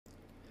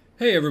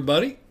Hey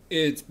everybody,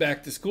 it's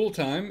back to school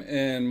time,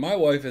 and my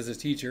wife is a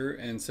teacher,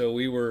 and so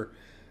we were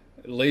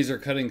laser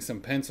cutting some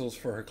pencils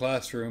for her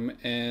classroom,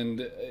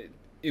 and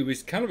it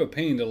was kind of a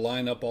pain to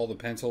line up all the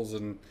pencils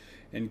and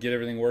get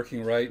everything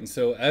working right. And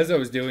so as I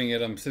was doing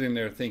it, I'm sitting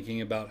there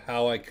thinking about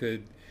how I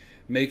could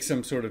make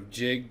some sort of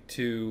jig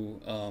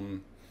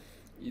to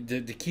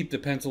keep the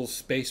pencils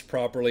spaced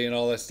properly and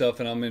all that stuff,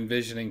 and I'm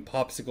envisioning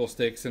popsicle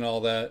sticks and all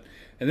that.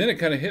 And then it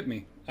kind of hit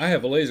me. I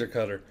have a laser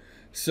cutter.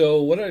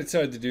 So what I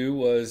decided to do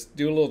was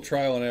do a little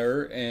trial and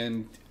error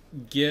and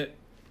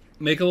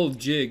make a little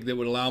jig that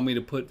would allow me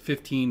to put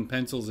 15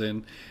 pencils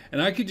in.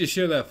 And I could just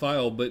share that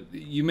file, but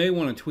you may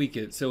want to tweak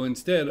it. So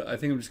instead, I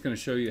think I'm just going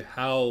to show you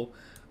how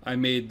I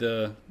made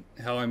the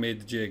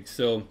jig.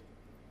 So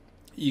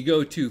you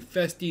go to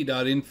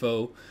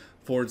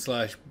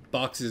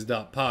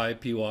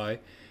festi.info/boxes.py,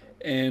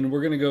 and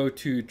we're going to go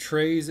to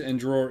trays and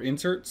drawer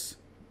inserts,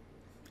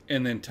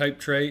 and then type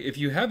tray. If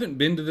you haven't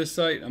been to this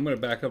site, I'm going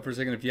to back up for a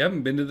second. If you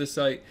haven't been to this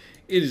site,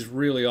 it is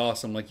really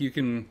awesome. Like, you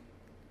can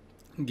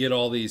get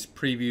all these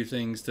preview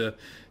things to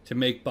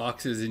make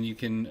boxes, and you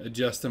can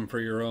adjust them for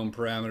your own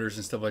parameters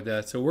and stuff like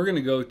that. So we're going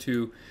to go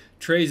to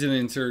trays and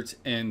inserts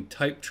and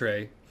type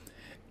tray.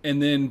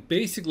 And then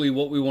basically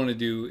what we want to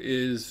do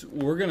is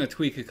we're going to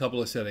tweak a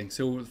couple of settings.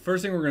 So the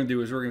first thing we're going to do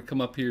is we're going to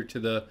come up here to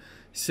the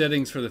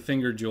settings for the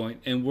finger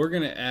joint, and we're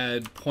going to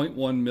add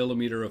 0.1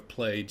 millimeter of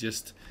play,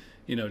 just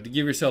to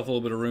give yourself a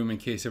little bit of room in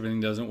case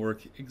everything doesn't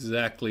work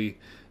exactly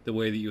the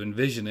way that you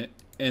envision it.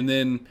 And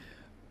then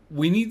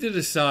we need to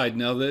decide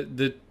now that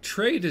the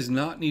tray does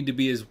not need to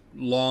be as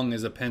long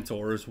as a pencil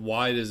or as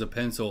wide as a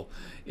pencil.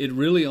 It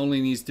really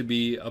only needs to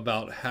be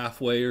about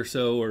halfway or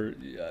so,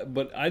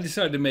 but I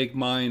decided to make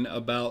mine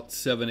about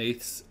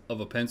 7/8 of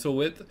a pencil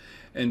width.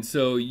 And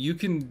so you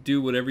can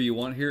do whatever you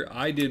want here.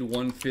 I did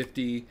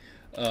 150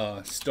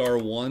 star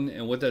 1,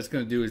 and what that's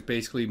going to do is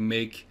basically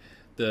make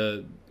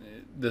the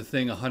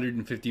thing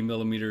 150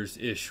 millimeters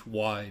ish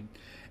wide.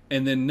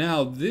 And then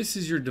now this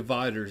is your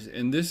dividers,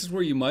 and this is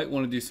where you might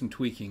want to do some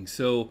tweaking.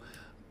 So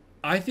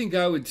I think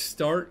I would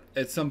start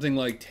at something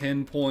like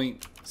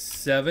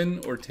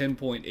 10.7 or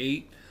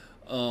 10.8,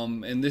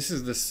 and this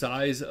is the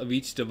size of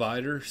each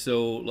divider.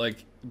 So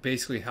like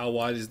basically how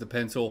wide is the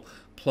pencil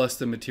plus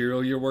the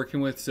material you're working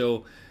with.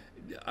 So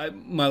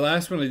my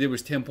last one I did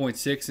was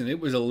 10.6, and it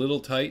was a little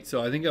tight,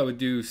 so I think I would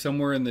do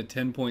somewhere in the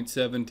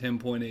 10.7,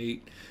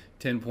 10.8,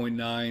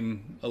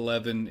 10.9,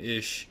 11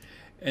 ish.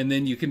 And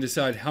then you can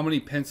decide how many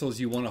pencils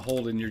you want to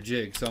hold in your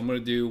jig. So I'm going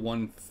to do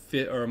I'm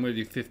going to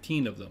do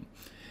 15 of them.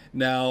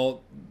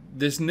 Now,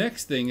 this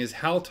next thing is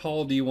how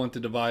tall do you want the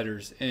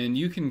dividers? And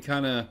you can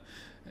kind of,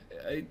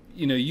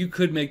 you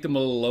could make them a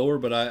little lower,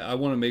 but I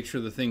want to make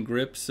sure the thing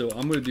grips. So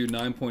I'm going to do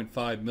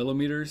 9.5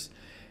 millimeters.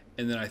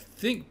 And then I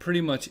think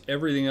pretty much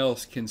everything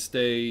else can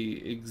stay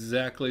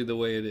exactly the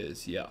way it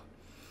is. Yeah.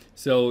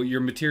 So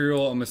your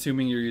material, I'm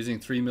assuming you're using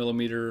 3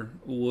 millimeter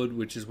wood,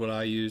 which is what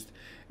I used.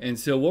 And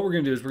so what we're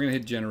going to do is we're going to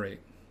hit generate,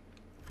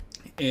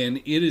 and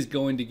it is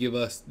going to give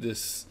us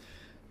this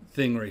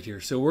thing right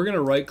here. So we're going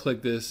to right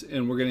click this,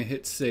 and we're going to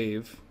hit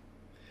save,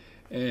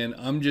 and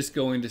I'm just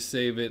going to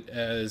save it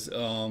as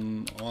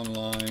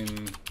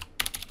online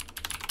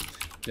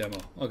demo.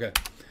 Okay,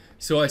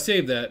 so I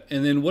saved that,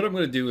 and then what I'm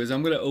going to do is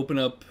I'm going to open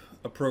up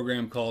a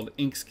program called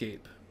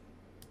Inkscape.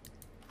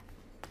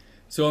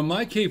 So on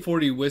my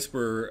K40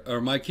 Whisperer,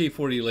 or my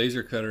K40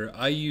 laser cutter,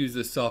 I use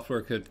this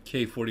software called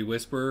K40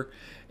 Whisperer,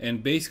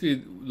 and basically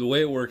the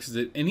way it works is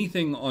that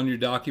anything on your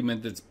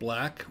document that's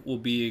black will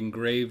be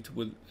engraved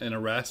in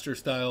a raster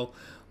style,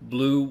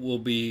 blue will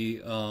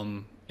be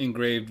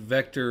engraved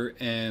vector,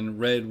 and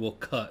red will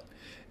cut.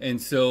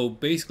 And so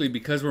basically,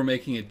 because we're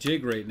making a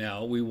jig right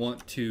now, we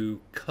want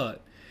to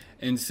cut.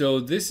 And so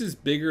this is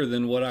bigger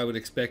than what I would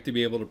expect to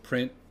be able to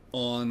print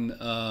on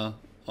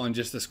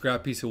just a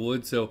scrap piece of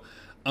wood. So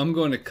I'm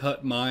going to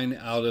cut mine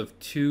out of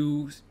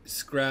 2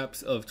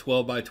 scraps of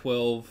 12 by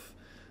 12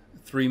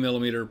 3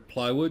 millimeter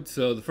plywood.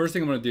 So the first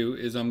thing I'm going to do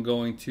is I'm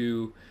going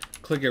to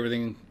click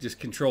everything, just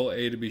Control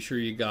A to be sure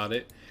you got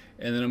it,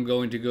 and then I'm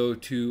going to go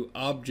to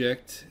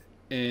Object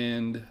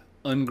and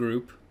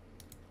Ungroup.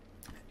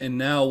 And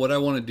now what I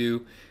want to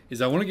do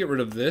is I want to get rid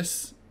of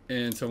this,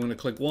 and so I'm going to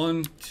click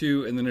 1,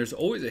 2, and then there's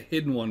always a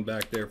hidden one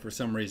back there for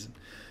some reason.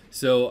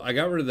 So I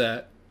got rid of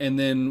that, and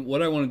then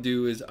what I want to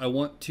do is I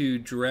want to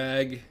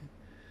drag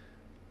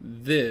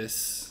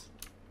this,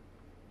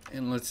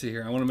 and let's see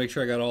here, I want to make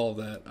sure I got all of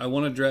that. I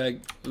want to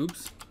drag,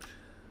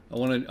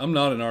 I'm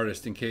not an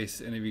artist, in case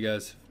any of you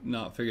guys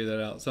not figured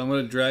that out. So I'm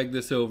going to drag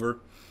this over,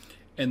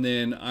 and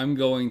then I'm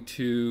going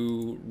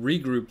to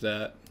regroup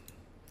that,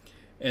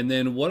 and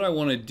then what I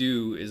want to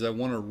do is I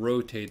want to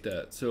rotate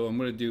that. So I'm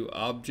going to do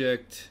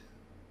Object,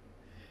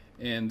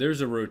 and there's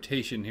a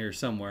rotation here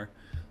somewhere.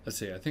 Let's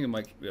see, I think I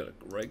might be able to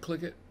right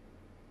click it.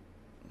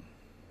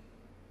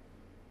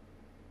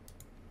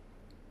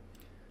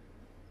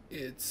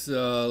 It's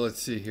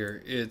let's see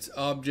here, it's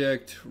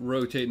Object,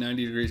 rotate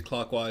 90 degrees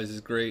clockwise is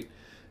great.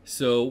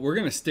 So we're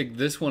going to stick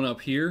this one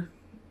up here,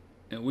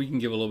 and we can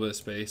give a little bit of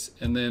space,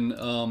 and then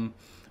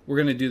we're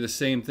going to do the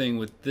same thing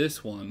with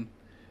this one.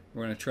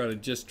 We're going to try to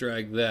just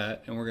drag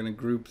that, and we're going to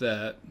group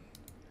that.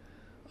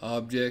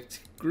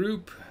 Object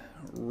group,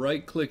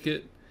 right click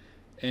it,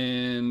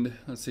 and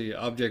let's see,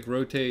 object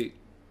rotate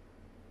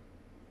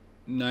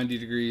 90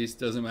 degrees,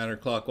 doesn't matter,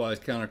 clockwise,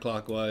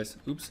 counterclockwise.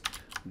 Oops,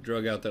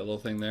 drug out that little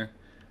thing there.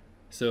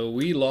 So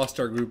we lost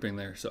our grouping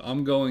there. So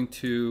I'm going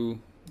to,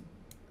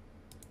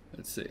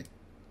 let's see.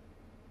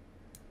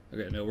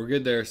 Okay, no, we're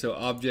good there. So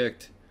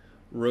object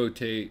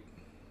rotate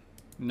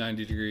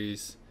 90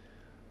 degrees.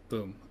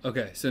 Boom.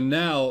 Okay, so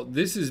now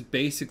this is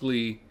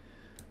basically,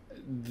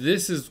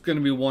 this is going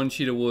to be one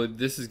sheet of wood.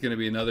 This is going to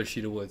be another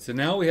sheet of wood. So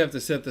now we have to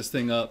set this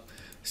thing up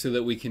so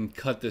that we can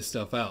cut this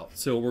stuff out.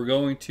 So we're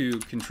going to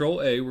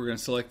Control A, we're going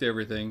to select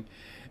everything,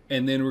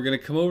 and then we're going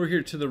to come over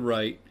here to the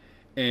right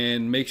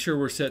and make sure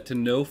we're set to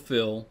no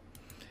fill.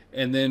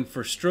 And then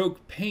for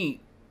stroke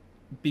paint,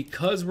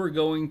 because we're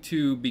going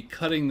to be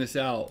cutting this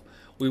out,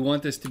 we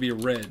want this to be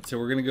red. So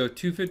we're going to go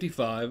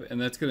 255,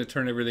 and that's going to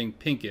turn everything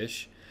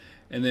pinkish.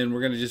 And then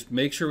we're going to just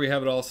make sure we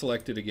have it all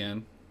selected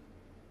again.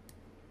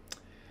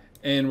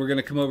 And we're going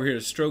to come over here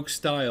to stroke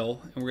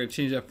style, and we're going to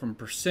change that from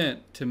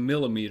percent to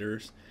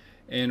millimeters.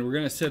 And we're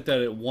going to set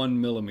that at 1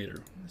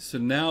 millimeter. So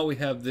now we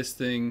have this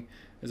thing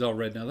is all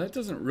red. Now that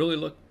doesn't really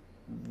look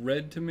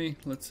red to me.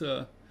 Let's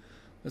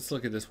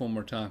look at this one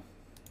more time.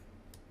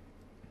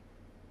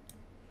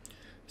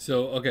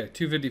 So okay,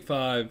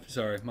 255.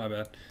 Sorry, my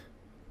bad.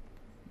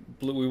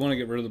 Blue, we want to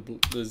get rid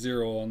of the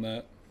 0 on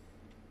that.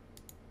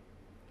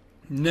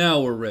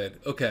 Now we're red.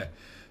 Okay.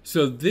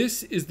 So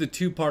this is the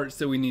two parts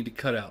that we need to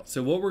cut out.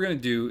 So what we're going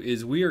to do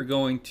is we are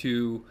going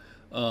to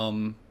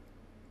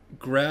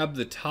grab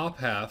the top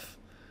half,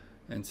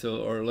 and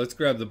so, or let's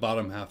grab the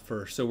bottom half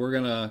first. So we're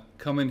going to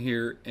come in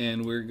here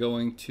and we're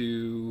going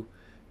to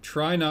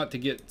try not to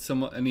get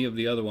any of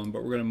the other one,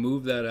 but we're going to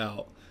move that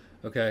out.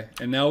 Okay,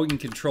 and now we can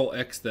Control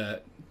X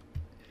that.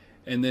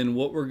 And then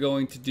what we're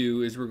going to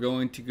do is we're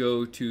going to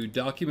go to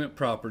Document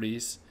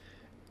Properties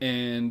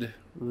and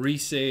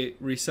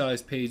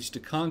resize page to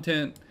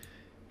content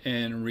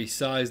and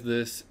resize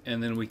this,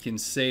 and then we can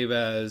save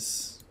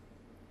as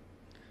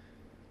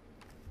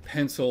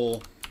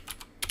pencil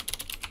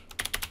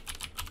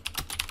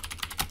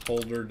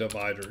holder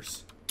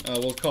dividers.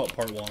 We'll call it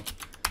part 1.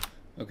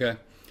 Okay,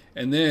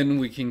 and then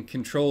we can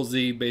Control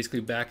Z, basically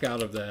back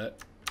out of that.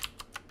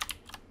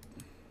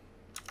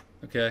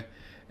 Okay,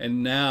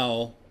 and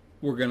now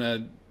we're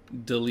gonna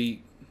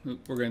delete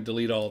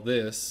all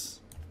this.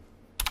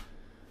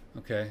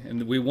 Okay,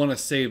 and we want to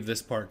save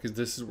this part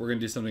because we're going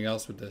to do something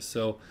else with this.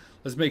 So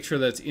let's make sure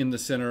that's in the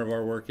center of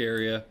our work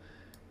area,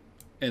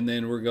 and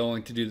then we're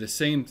going to do the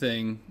same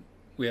thing.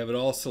 We have it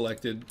all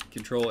selected.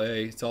 Control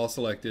A, it's all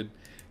selected,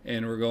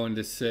 and we're going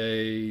to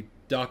say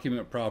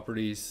Document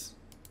Properties,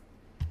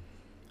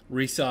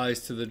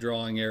 resize to the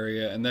drawing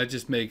area, and that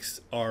just makes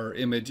our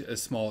image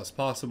as small as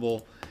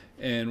possible.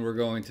 And we're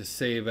going to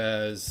save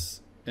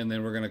as, and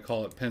then we're going to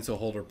call it Pencil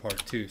Holder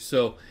Part 2.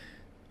 So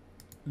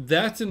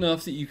that's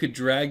enough that you could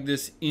drag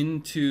this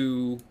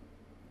into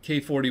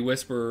K40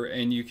 Whisperer,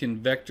 and you can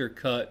vector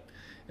cut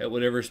at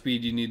whatever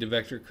speed you need to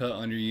vector cut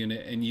on your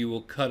unit, and you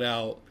will cut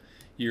out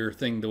your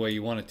thing the way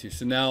you want it to.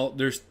 So now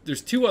there's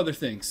two other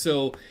things.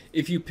 So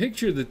if you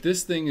picture that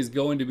this thing is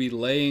going to be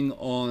laying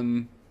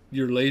on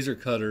your laser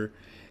cutter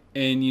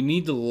and you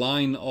need to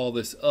line all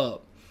this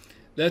up,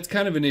 that's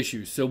kind of an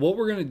issue. So what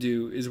we're going to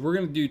do is we're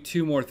going to do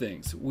two more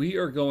things. We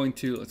are going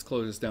to, let's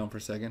close this down for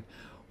a second.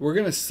 We're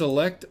going to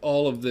select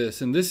all of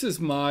this, and this is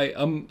my,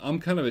 I'm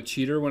kind of a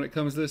cheater when it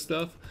comes to this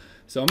stuff.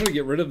 So I'm going to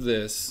get rid of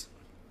this.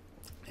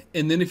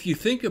 And then if you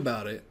think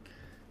about it,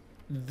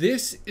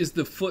 this is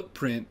the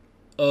footprint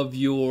of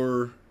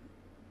your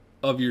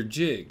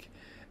jig.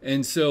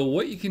 And so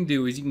what you can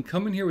do is you can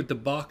come in here with the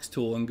box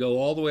tool and go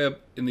all the way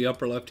up in the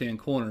upper left-hand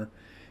corner,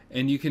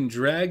 and you can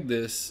drag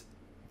this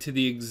to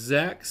the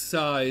exact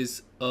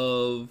size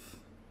of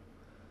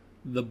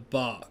the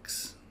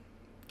box.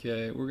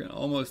 Okay, we're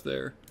almost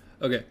there.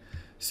 Okay,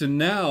 so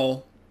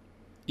now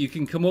you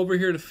can come over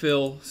here to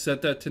fill,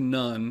 set that to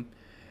none,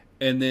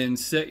 and then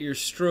set your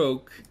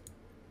stroke,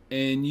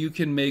 and you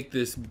can make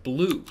this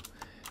blue.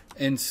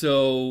 And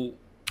so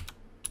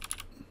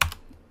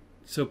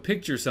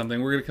picture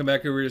something. We're going to come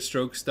back over to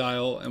stroke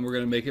style, and we're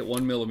going to make it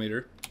 1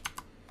 millimeter.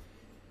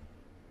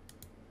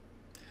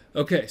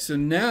 Okay, so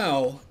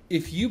now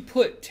if you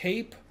put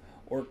tape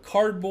or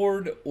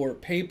cardboard or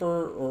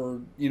paper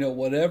or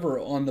whatever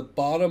on the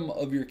bottom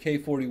of your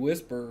K40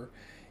 Whisperer,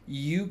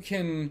 you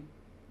can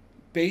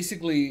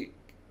basically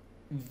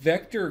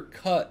vector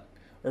cut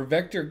or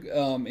vector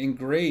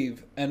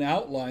engrave an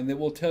outline that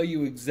will tell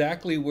you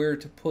exactly where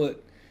to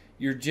put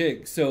your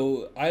jig.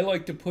 So I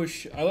like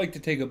to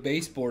take a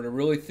baseboard, a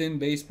really thin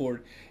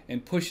baseboard,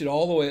 and push it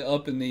all the way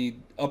up in the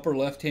upper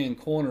left-hand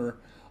corner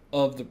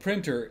of the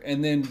printer,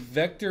 and then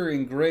vector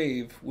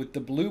engrave with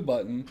the blue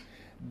button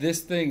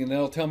this thing, and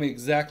that'll tell me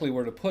exactly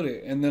where to put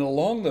it. And then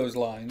along those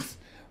lines,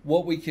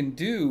 what we can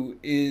do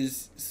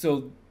is,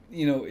 so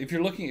if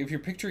you're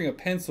picturing a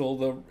pencil,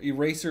 the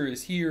eraser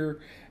is here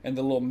and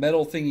the little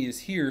metal thingy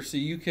is here. So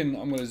you can,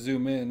 I'm going to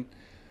zoom in.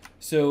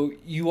 So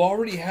you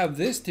already have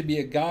this to be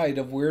a guide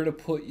of where to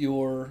put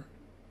your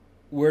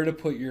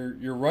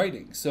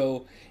writing.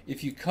 So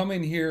if you come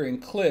in here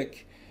and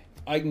click,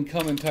 I can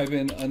come and type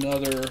in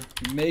another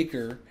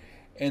maker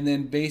and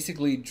then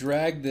basically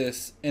drag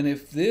this, and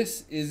if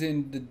this is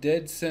in the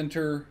dead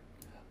center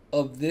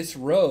of this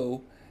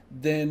row,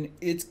 then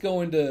it's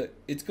going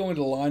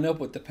to line up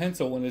with the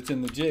pencil when it's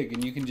in the jig,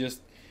 and you can just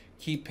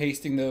keep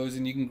pasting those,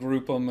 and you can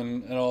group them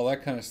and all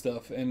that kind of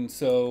stuff. And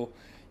so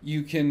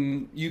you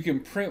can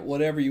print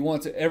whatever you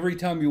want. So every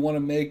time you want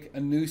to make a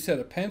new set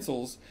of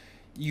pencils,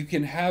 you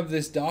can have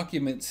this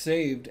document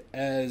saved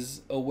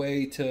as a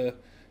way to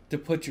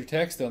put your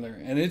text on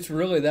there. And it's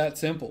really that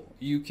simple.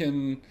 You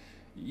can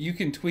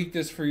tweak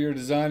this for your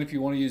design if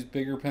you want to use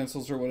bigger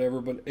pencils or whatever,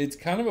 but it's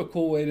kind of a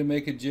cool way to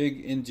make a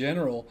jig in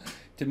general,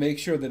 to make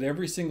sure that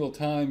every single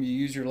time you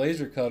use your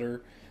laser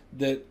cutter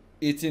that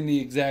it's in the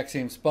exact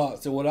same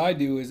spot. So what I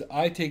do is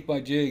I take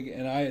my jig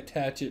and I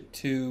attach it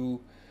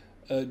to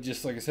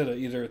just like I said,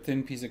 either a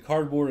thin piece of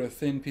cardboard or a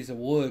thin piece of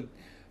wood,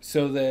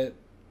 so that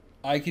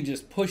I can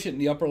just push it in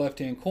the upper left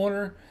hand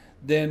corner.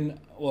 Then,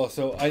 well,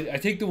 so I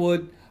take the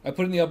wood, I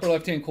put it in the upper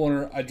left hand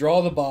corner, I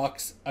draw the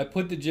box, I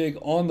put the jig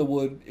on the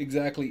wood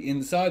exactly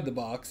inside the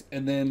box,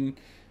 and then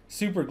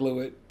super glue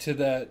it to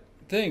that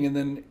thing. And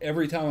then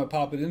every time I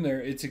pop it in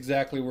there, it's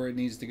exactly where it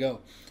needs to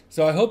go.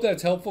 So I hope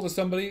that's helpful to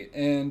somebody,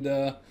 and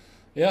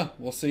yeah,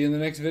 we'll see you in the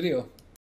next video.